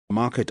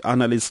Market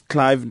analyst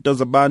Clive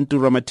Ntozabantu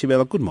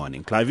Ramatibela. Good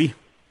morning, Clive.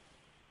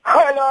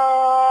 Hello!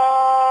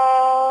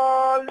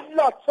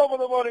 Lots of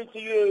the morning to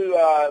you,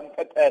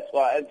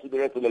 Poteswa, and to the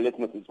rest of the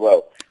listeners as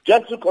well.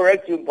 Just to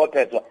correct you,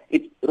 Poteswa,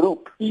 it's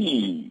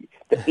rupee,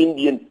 the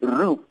Indian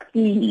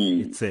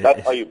rupee.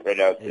 That's how you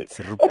pronounce it. It's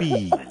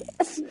rupees.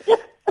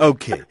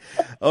 Okay,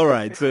 all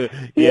right. So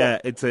yeah,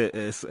 it's a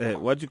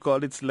what do you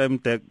call it? Slam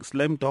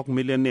talk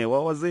millionaire.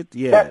 What was it?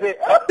 Yeah. That's it.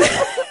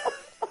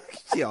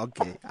 Yeah,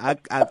 okay, I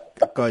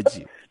got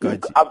you.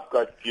 I've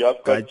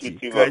got you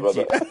too, my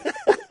brother.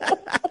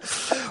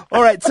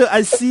 All right, so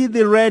I see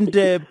the rand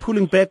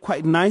pulling back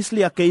quite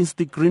nicely against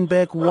the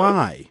greenback.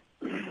 Why?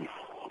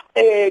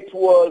 It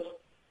was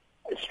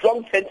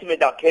strong sentiment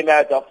that came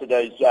out after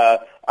those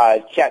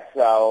chats,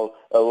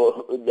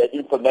 the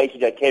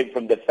information that came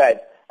from the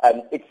Fed.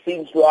 It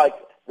seems like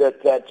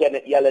that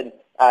Janet Yellen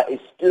is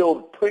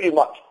still pretty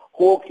much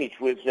hawkish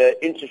with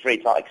interest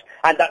rate hikes,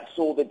 and that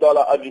saw the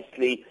dollar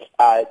obviously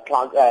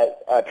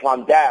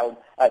climb down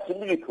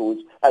simply because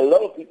a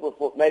lot of people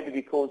thought maybe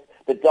because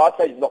the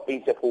data is not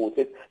being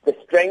supported, the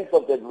strength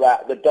of the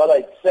dollar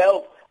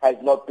itself has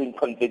not been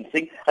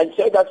convincing, and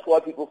so that's why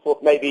people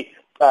thought maybe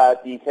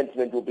the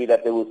sentiment will be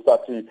that they will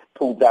start to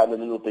pull down a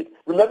little bit.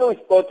 Remember we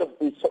spoke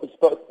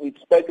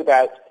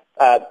about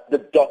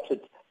the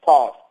dotted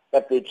path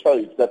that they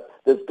chose, that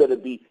there's going to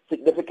be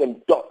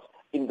significant dots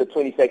in the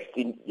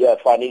 2016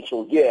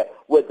 financial year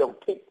where they'll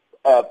pick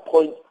a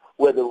point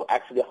where they'll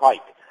actually hike.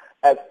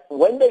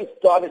 When they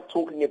started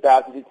talking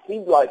about it, it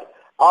seemed like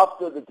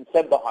after the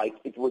December hike,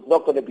 it was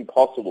not going to be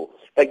possible.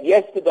 But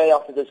yesterday,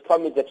 after this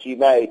comment that she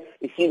made,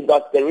 it seems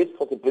like there is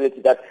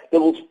possibility that they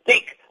will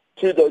stick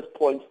to those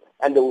points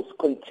and they will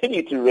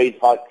continue to raise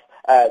hikes,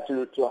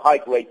 to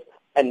hike rates,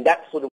 and that sort of